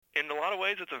In a lot of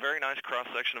ways, it's a very nice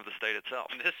cross-section of the state itself.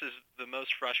 And this is the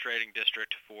most frustrating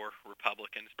district for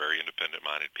Republicans. Very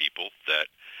independent-minded people that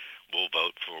will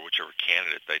vote for whichever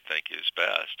candidate they think is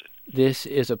best. This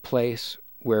is a place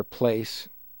where place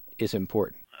is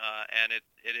important. And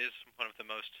it is one of the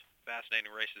most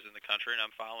fascinating races in the country, and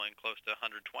I'm following close to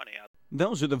 120.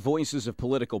 Those are the voices of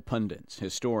political pundits,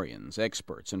 historians,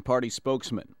 experts, and party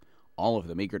spokesmen. All of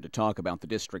them eager to talk about the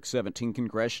District 17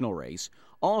 congressional race,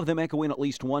 all of them echoing at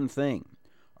least one thing.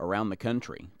 Around the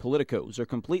country, politicos are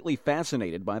completely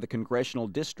fascinated by the congressional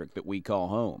district that we call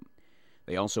home.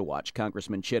 They also watch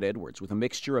Congressman Chet Edwards with a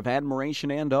mixture of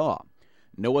admiration and awe.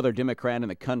 No other Democrat in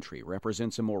the country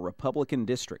represents a more Republican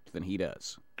district than he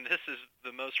does. And this is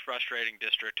the most frustrating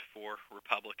district for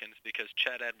Republicans because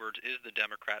Chet Edwards is the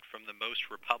Democrat from the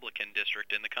most Republican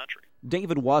district in the country.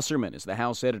 David Wasserman is the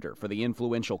House editor for the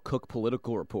influential Cook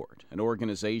Political Report, an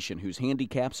organization whose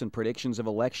handicaps and predictions of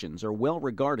elections are well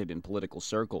regarded in political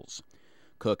circles.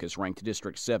 Cook has ranked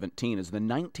District 17 as the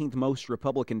 19th most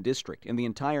Republican district in the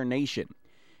entire nation.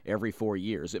 Every 4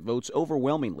 years, it votes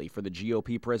overwhelmingly for the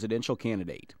GOP presidential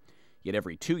candidate. Yet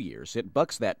every 2 years, it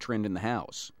bucks that trend in the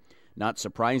House. Not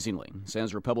surprisingly,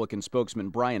 says Republican spokesman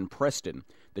Bryan Preston,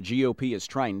 the GOP is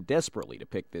trying desperately to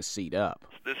pick this seat up.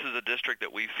 This is a district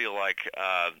that we feel like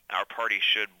our party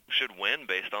should win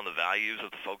based on the values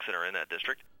of the folks that are in that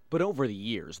district. But over the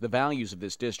years, the values of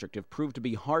this district have proved to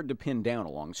be hard to pin down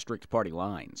along strict party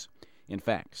lines. In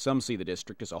fact, some see the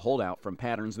district as a holdout from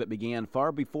patterns that began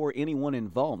far before anyone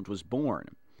involved was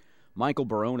born. Michael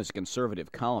Barone is a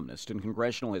conservative columnist and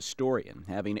congressional historian,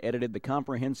 having edited the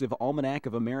comprehensive Almanac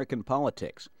of American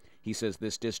Politics. He says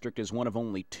this district is one of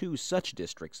only 2 such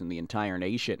districts in the entire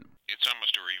nation. It's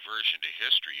almost a reversion to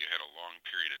history. You had a long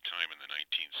period of time in the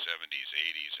 1970s,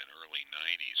 80s, and early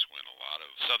 90s when a lot of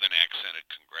southern accented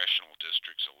congressional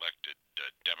districts elected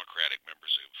Democratic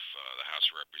members of the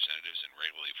House of Representatives and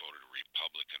regularly voted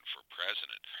Republican for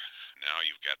president. Now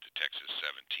you've got the Texas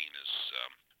 17 as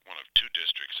one of 2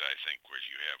 districts, I think, where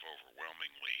you have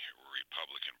overwhelmingly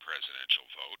Republican presidential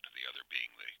vote, the other being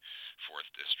the 4th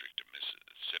District of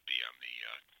Mississippi on the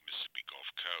Mississippi Gulf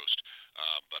Coast,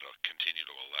 but continue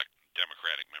to elect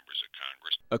Democratic members of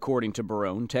Congress. According to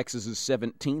Barone, Texas's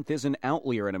 17th is an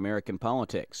outlier in American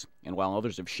politics, and while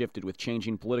others have shifted with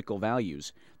changing political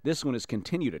values, this one has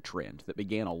continued a trend that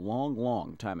began a long,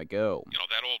 long time ago. You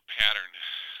know, that old pattern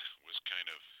was kind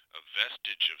of a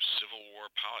vestige of Civil War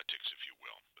politics, if you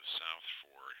will. The South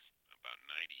for about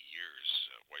 90 years,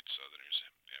 white Southerners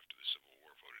after the Civil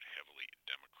War voted heavily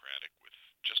Democratic with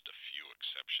just a few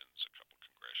exceptions, a couple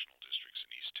congressional districts in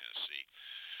East Tennessee.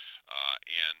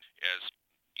 And as,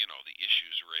 you know, the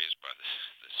issues raised by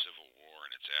the Civil War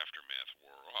and its aftermath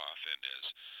wore off, and as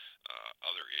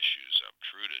other issues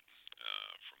obtruded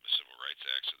from the Civil Rights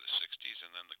Acts of the 60s,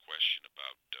 and then the question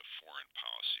about foreign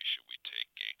policy, should we take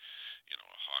a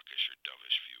hawkish or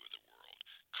dovish view of the world,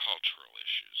 cultural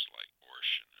issues like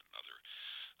abortion and other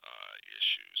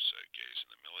issues, gays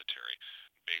in the military.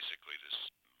 Basically,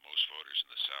 most voters in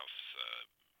the South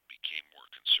became more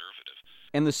conservative.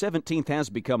 And the 17th has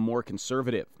become more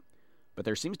conservative. But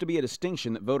there seems to be a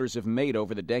distinction that voters have made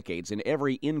over the decades in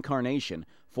every incarnation,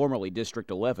 formerly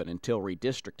District 11 until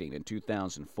redistricting in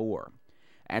 2004.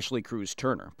 Ashley Cruz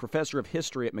Turner, professor of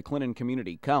history at McLennan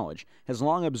Community College, has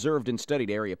long observed and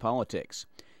studied area politics.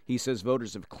 He says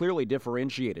voters have clearly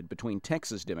differentiated between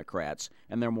Texas Democrats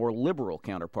and their more liberal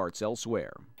counterparts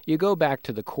elsewhere. You go back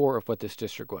to the core of what this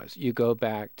district was. You go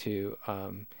back to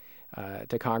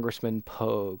Congressman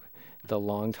Pogue, the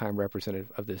longtime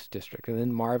representative of this district, and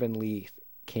then Marvin Leith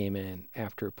came in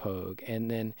after Pogue, and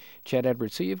then Chet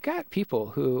Edwards. So you've got people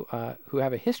who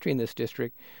have a history in this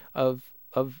district of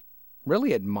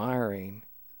really admiring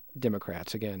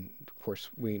Democrats. Again, of course,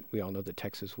 we all know that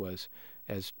Texas was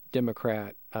as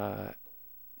democratic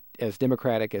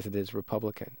as it is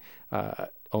Republican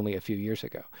only a few years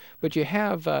ago. But you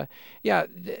have, a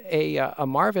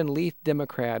Marvin Leith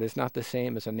Democrat is not the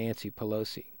same as a Nancy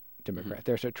Pelosi Democrat. Mm-hmm.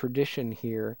 There's a tradition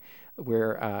here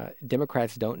where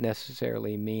Democrats don't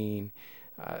necessarily mean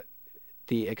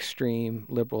the extreme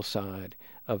liberal side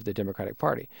of the Democratic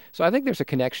Party. So I think there's a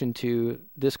connection to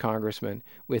this congressman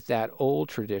with that old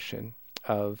tradition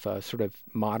of sort of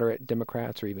moderate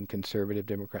Democrats or even conservative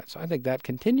Democrats. So I think that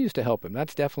continues to help him.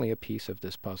 That's definitely a piece of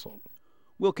this puzzle.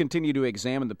 We'll continue to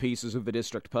examine the pieces of the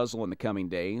district puzzle in the coming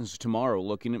days, tomorrow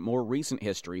looking at more recent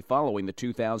history following the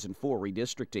 2004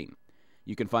 redistricting.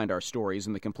 You can find our stories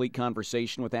and the complete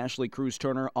conversation with Ashley Cruz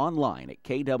Turner online at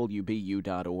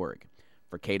kwbu.org.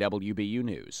 For KWBU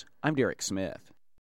News, I'm Derek Smith.